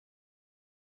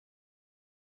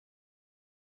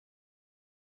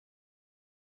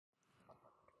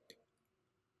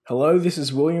Hello, this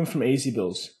is William from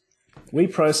EzzyBills. We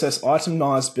process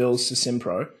itemized bills to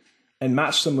simPRO and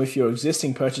match them with your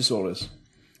existing purchase orders.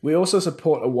 We also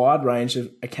support a wide range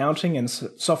of accounting and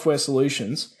software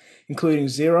solutions, including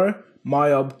Xero,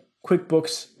 MyOb,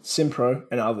 QuickBooks, simPRO,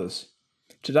 and others.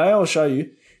 Today I'll show you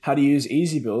how to use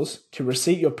EzzyBills to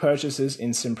receipt your purchases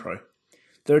in simPRO.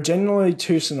 There are generally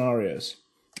two scenarios.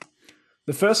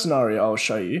 The first scenario I'll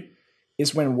show you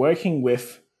is when working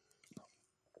with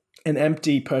an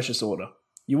empty purchase order.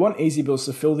 You want EzzyBills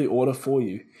to fill the order for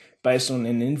you based on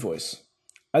an invoice.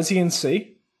 As you can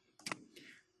see,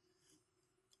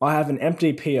 I have an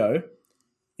empty PO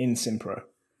in simPRO.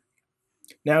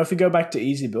 Now if we go back to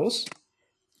EzzyBills,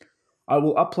 I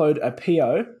will upload a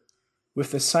PO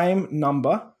with the same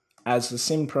number as the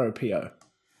simPRO PO.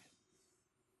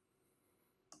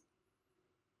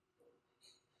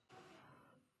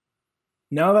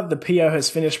 Now that the PO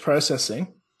has finished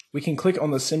processing, we can click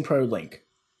on the simPRO link.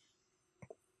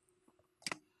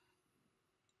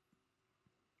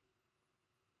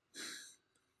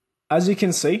 As you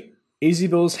can see,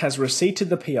 EzzyBills has receipted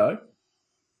the PO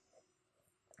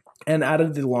and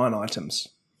added the line items.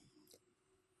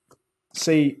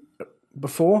 See,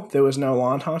 before there was no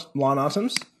line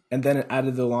items, and then it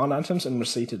added the line items and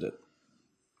receipted it.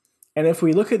 And if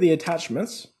we look at the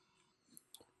attachments,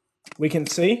 we can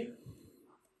see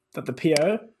that the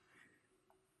PO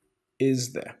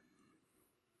is there.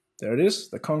 There it is,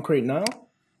 the concrete nail,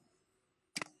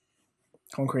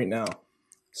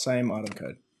 same item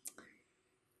code.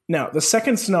 Now, the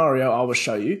second scenario I will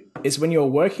show you is when you're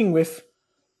working with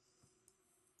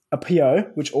a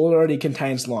PO which already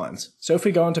contains lines. So if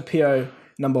we go into PO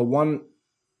number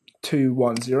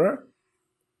 1210,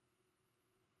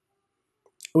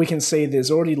 we can see there's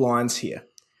already lines here.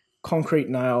 Concrete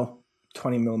nail,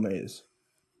 20 millimeters.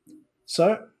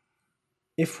 So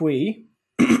if we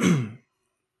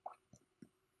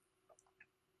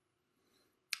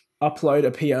upload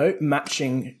a PO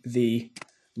matching the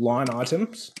line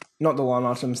items, not the line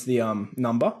items, the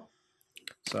number.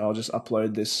 So I'll just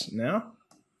upload this now.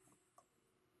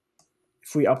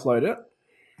 If we upload it,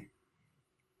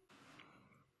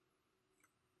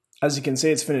 as you can see,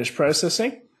 it's finished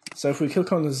processing. So if we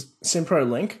click on the simPRO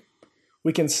link,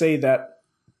 we can see that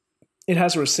it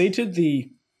has receipted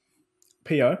the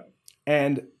PO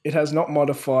and it has not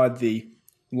modified the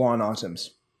line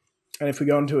items. And if we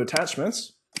go into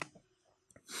attachments,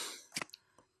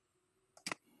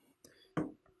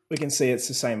 we can see it's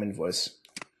the same invoice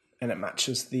and it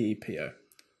matches the PO.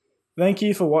 Thank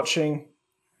you for watching,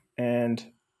 and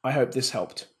I hope this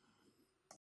helped.